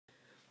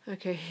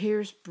Okay,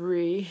 here's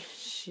Bri.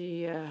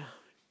 She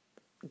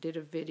did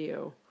a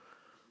video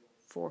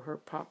for her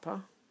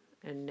papa,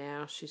 and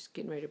now she's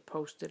getting ready to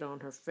post it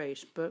on her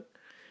Facebook.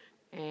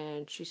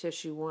 And she says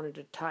she wanted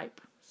to type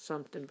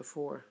something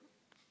before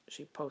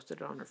she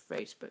posted it on her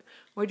Facebook.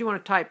 What do you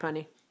want to type,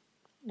 honey?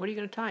 What are you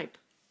going to type?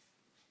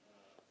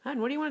 Hon,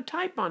 what do you want to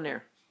type on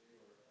there?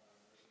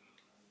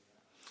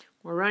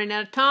 We're running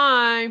out of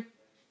time.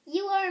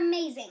 You are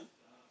amazing.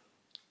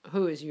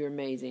 Who is you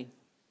amazing?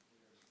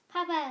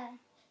 Papa.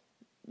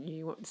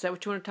 Is that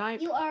what you want to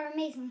type? You are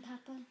amazing,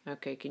 Papa.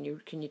 Okay, can you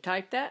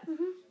type that?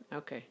 Mm-hmm.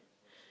 Okay.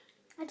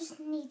 I just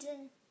need to...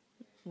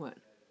 What?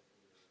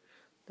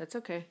 That's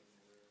okay.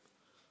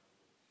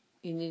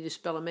 You need to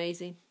spell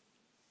amazing?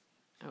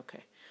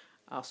 Okay.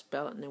 I'll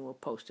spell it and then we'll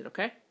post it,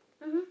 okay?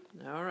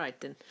 Mm-hmm. All right,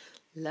 then.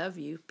 Love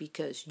you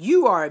because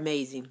you are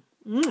amazing.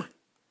 Mwah!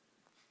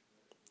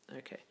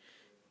 Okay.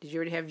 Did you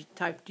already have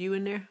typed you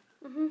in there?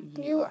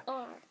 Mm-hmm. You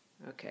are.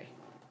 Okay.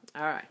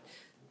 All right.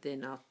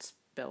 Then I'll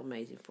spell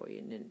amazing for you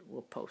and then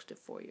we'll post it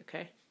for you,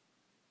 okay?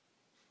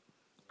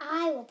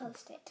 I will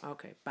post it.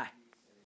 Okay, bye.